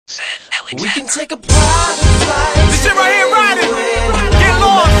We can take a private flight. This shit right here riding. Get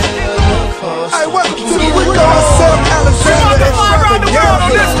lost. Hey, welcome to the Ricko and Seth Alexander around the world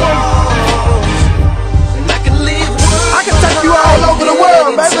on this one. I can take you all over the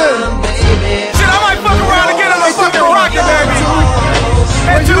world, baby. Shit, I might fuck around and get on a fucking rocket, baby.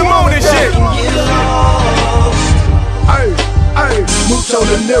 Head to the moon and shit. Hey, mucho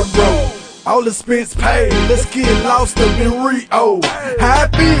dinero. All expense paid, let's get lost up in Rio. How I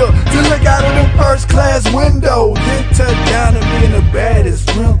feel to look out of the first class window, then touch down and be in the baddest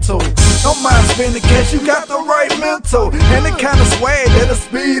rental. Don't mind spending cash, you got the right mental, and the kind of swag that'll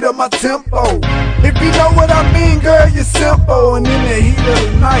speed up my tempo. If you know what I mean, girl, you're simple. And in the heat of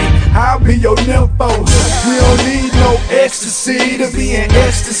the night, I'll be your nympho. We don't need no ecstasy to be in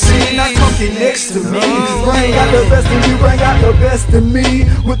ecstasy. Now come get next to me. Bring out the best in you, bring out the best in me.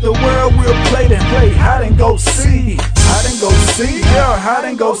 With the world we'll play, then play hide and go see. Hide and go see, yeah, hide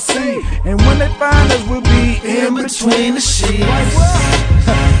and go see. And when they find us, we'll be in between the sheets.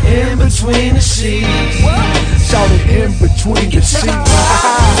 In between the sheets. Shout it, in between the sheets.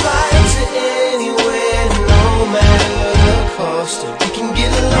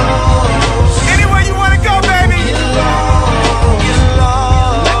 Anywhere you wanna go, baby.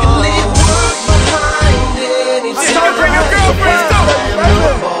 Bring your girlfriends too.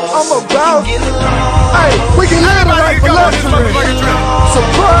 I'm about. Hey, we can live it like for luxury.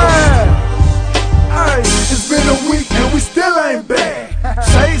 Surprise. Hey, it's been a week and we still ain't back.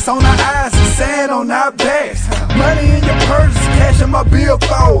 Shades on our eyes and sand on our backs. Money in your purse, cash in my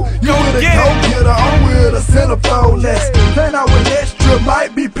billfold. You with a go-getter, I'm with a centerfold. Let's plan our next trip,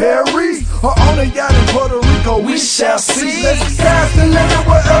 might be Paris or on a yacht in Puerto Rico. We shall see. Let's cast and let it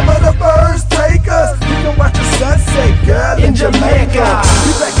wherever the birds take us. We can watch the sunset, girl, in Jamaica.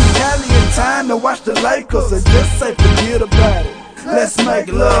 We back in Cali in time to watch the Lakers, so just say forget about it. Let's make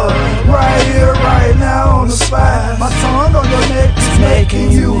love right here, right now on the spot. My tongue on your neck is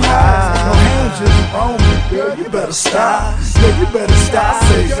making you high. No hands just roaming, girl, you better stop. Yeah, you better stop.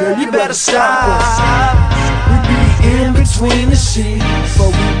 Say, girl, you better stop. We be in between the sheets, but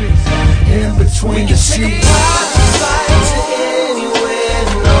we be in between the sheets.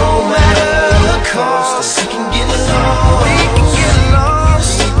 No matter the cost, we can get along. We can get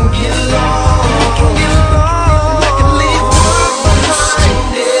lost. We can get lost. We can get lost. And I can leave work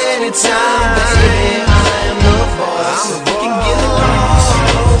behind anytime, baby. I am the boss. We can get lost.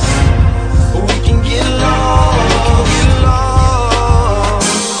 We can get lost. We can get lost.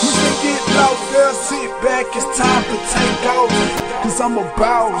 We can get lost, girl. Sit back. It's time to take off. 'Cause I'm a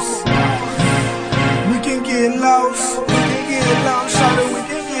boss. We can get lost. We can get lost. Shout it, we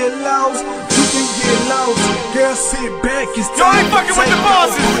can get lost. We can get lost. Girl, sit back. It's time Y'all ain't fucking with the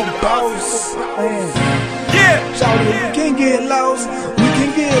bosses. I'm a boss. Yeah. Shout it, we can get lost. We can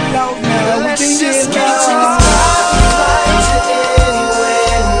get lost now. We Let's can just get get to the lost. flight to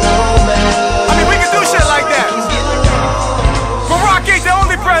anywhere, no matter. I mean, we can do shit like that. Barack ain't the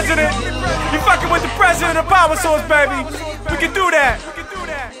only president. You fucking with the president of power source, baby. We can do that.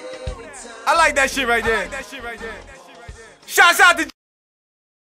 I like that shit right there. Shouts out to